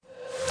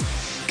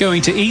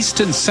Going to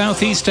East and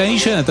Southeast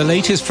Asia, the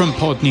latest from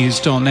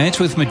podnews.net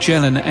with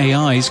Magellan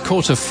AI's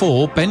Quarter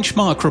 4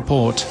 benchmark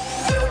report.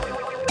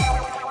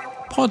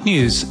 Pod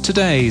News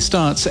today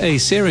starts a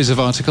series of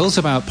articles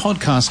about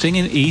podcasting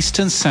in East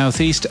and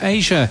Southeast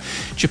Asia.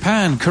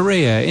 Japan,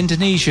 Korea,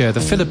 Indonesia,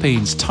 the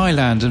Philippines,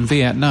 Thailand and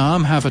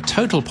Vietnam have a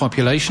total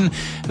population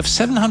of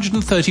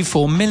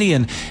 734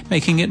 million,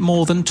 making it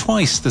more than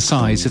twice the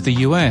size of the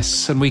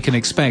US. And we can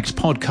expect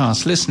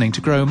podcast listening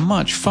to grow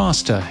much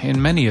faster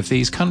in many of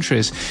these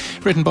countries.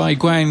 Written by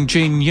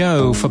Guangjin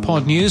Yo for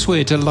Pod News,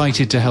 we're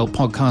delighted to help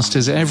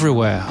podcasters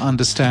everywhere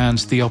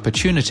understand the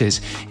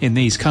opportunities in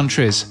these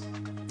countries.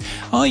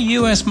 Are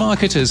US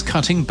marketers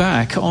cutting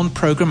back on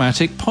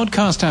programmatic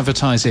podcast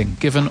advertising,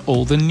 given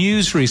all the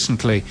news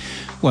recently?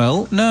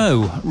 Well,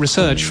 no.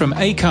 Research from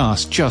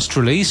Acast just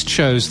released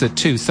shows that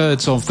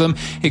 2/3 of them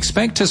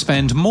expect to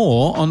spend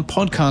more on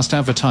podcast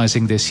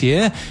advertising this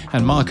year,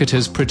 and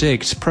marketers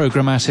predict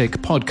programmatic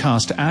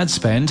podcast ad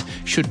spend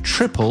should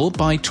triple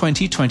by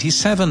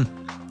 2027.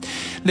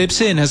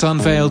 Libsyn has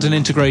unveiled an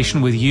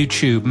integration with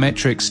YouTube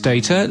metrics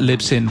data.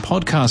 Libsyn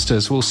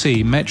podcasters will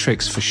see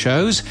metrics for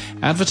shows.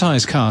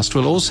 AdvertiseCast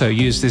will also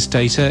use this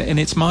data in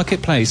its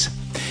marketplace.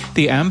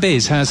 The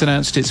AMBIZ has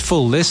announced its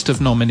full list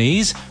of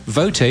nominees.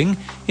 Voting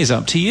is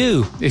up to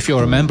you. If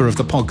you're a member of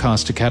the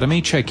Podcast Academy,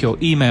 check your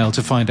email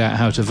to find out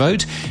how to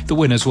vote. The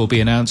winners will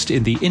be announced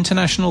in the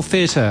International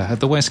Theatre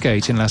at the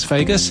Westgate in Las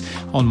Vegas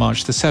on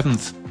March the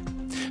 7th.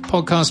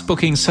 Podcast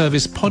booking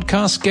service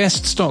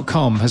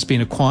podcastguests.com has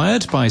been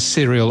acquired by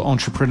serial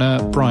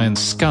entrepreneur Brian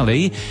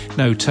Scully.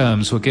 No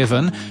terms were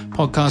given.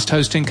 Podcast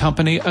hosting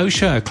company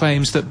Osha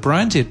claims that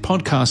branded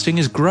podcasting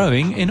is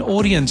growing in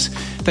audience.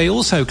 They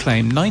also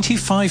claim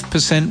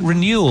 95%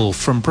 renewal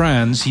from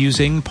brands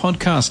using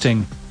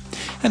podcasting.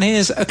 And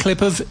here's a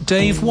clip of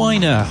Dave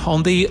Weiner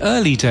on the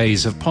early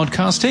days of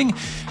podcasting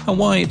and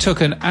why it took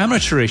an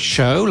amateurish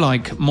show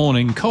like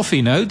Morning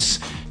Coffee Notes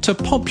to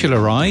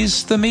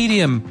popularize the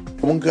medium.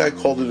 One guy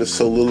called it a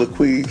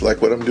soliloquy,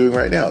 like what I'm doing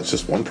right now. It's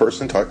just one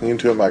person talking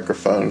into a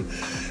microphone,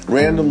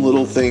 random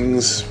little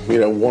things,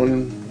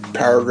 one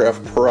paragraph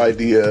per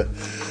idea,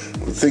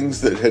 things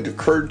that had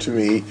occurred to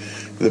me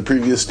the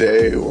previous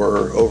day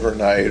or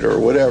overnight or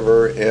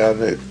whatever,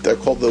 and I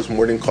called those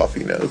Morning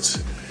Coffee Notes.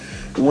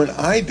 When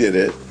I did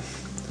it,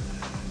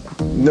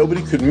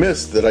 nobody could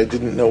miss that I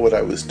didn't know what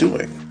I was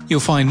doing.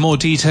 You'll find more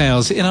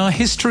details in our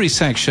history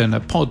section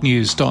at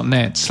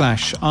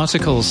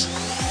podnews.net/articles.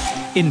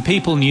 In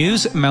People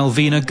News,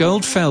 Malvina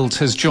Goldfeld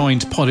has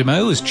joined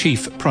Podimo as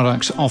Chief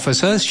Product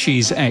Officer.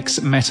 She's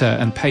ex-Meta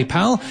and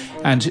PayPal.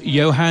 And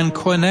Johan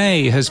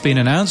Quernet has been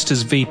announced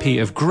as VP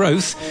of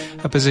Growth,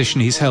 a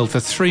position he's held for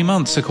 3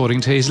 months,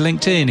 according to his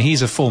LinkedIn.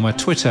 He's a former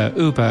Twitter,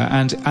 Uber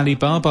and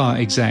Alibaba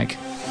exec.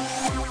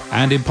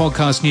 And in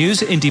podcast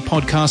news, indie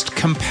podcast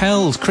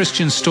Compelled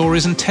Christian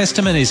Stories and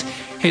Testimonies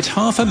hit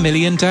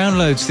 500,000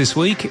 downloads this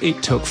week.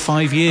 It took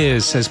 5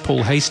 years, says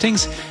Paul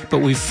Hastings, but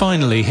we've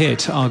finally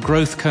hit our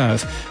growth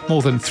curve.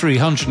 More than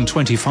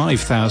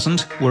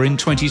 325,000 were in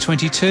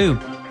 2022.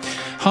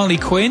 Harley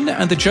Quinn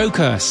and the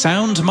Joker,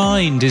 Sound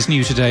Mind, is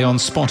new today on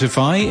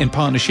Spotify in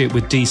partnership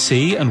with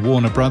DC and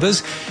Warner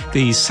Brothers.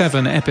 The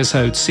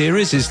 7-episode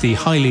series is the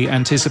highly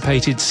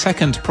anticipated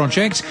second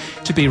project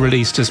to be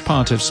released as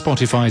part of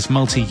Spotify's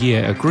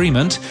multi-year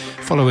agreement.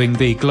 Following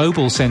the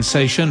global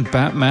sensation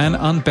Batman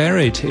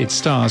Unburied, it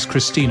stars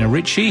Christina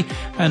Ricci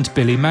and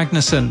Billy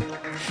Magnussen.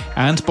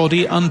 And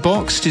Body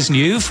Unboxed is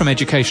new from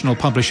educational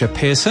publisher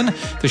Pearson.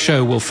 The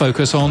show will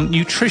focus on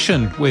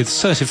nutrition with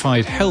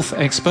certified health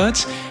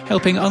experts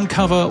helping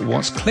uncover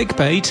what's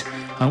clickbait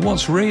and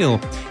what's real.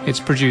 It's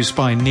produced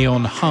by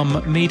Neon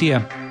Hum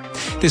Media.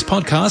 This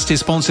podcast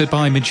is sponsored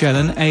by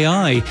Magellan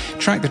AI.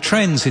 Track the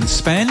trends in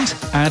spend,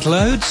 ad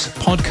loads,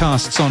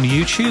 podcasts on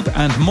YouTube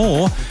and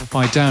more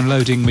by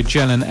downloading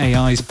Magellan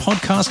AI's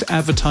podcast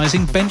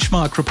advertising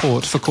benchmark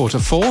report for Quarter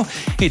 4.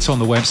 It's on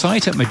the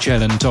website at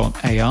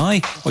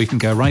magellan.ai, or you can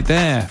go right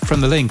there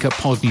from the link at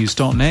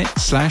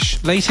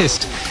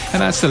podnews.net/latest.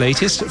 And that's the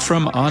latest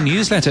from our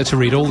newsletter. To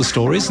read all the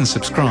stories and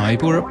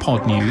subscribe, we're at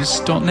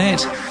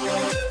podnews.net.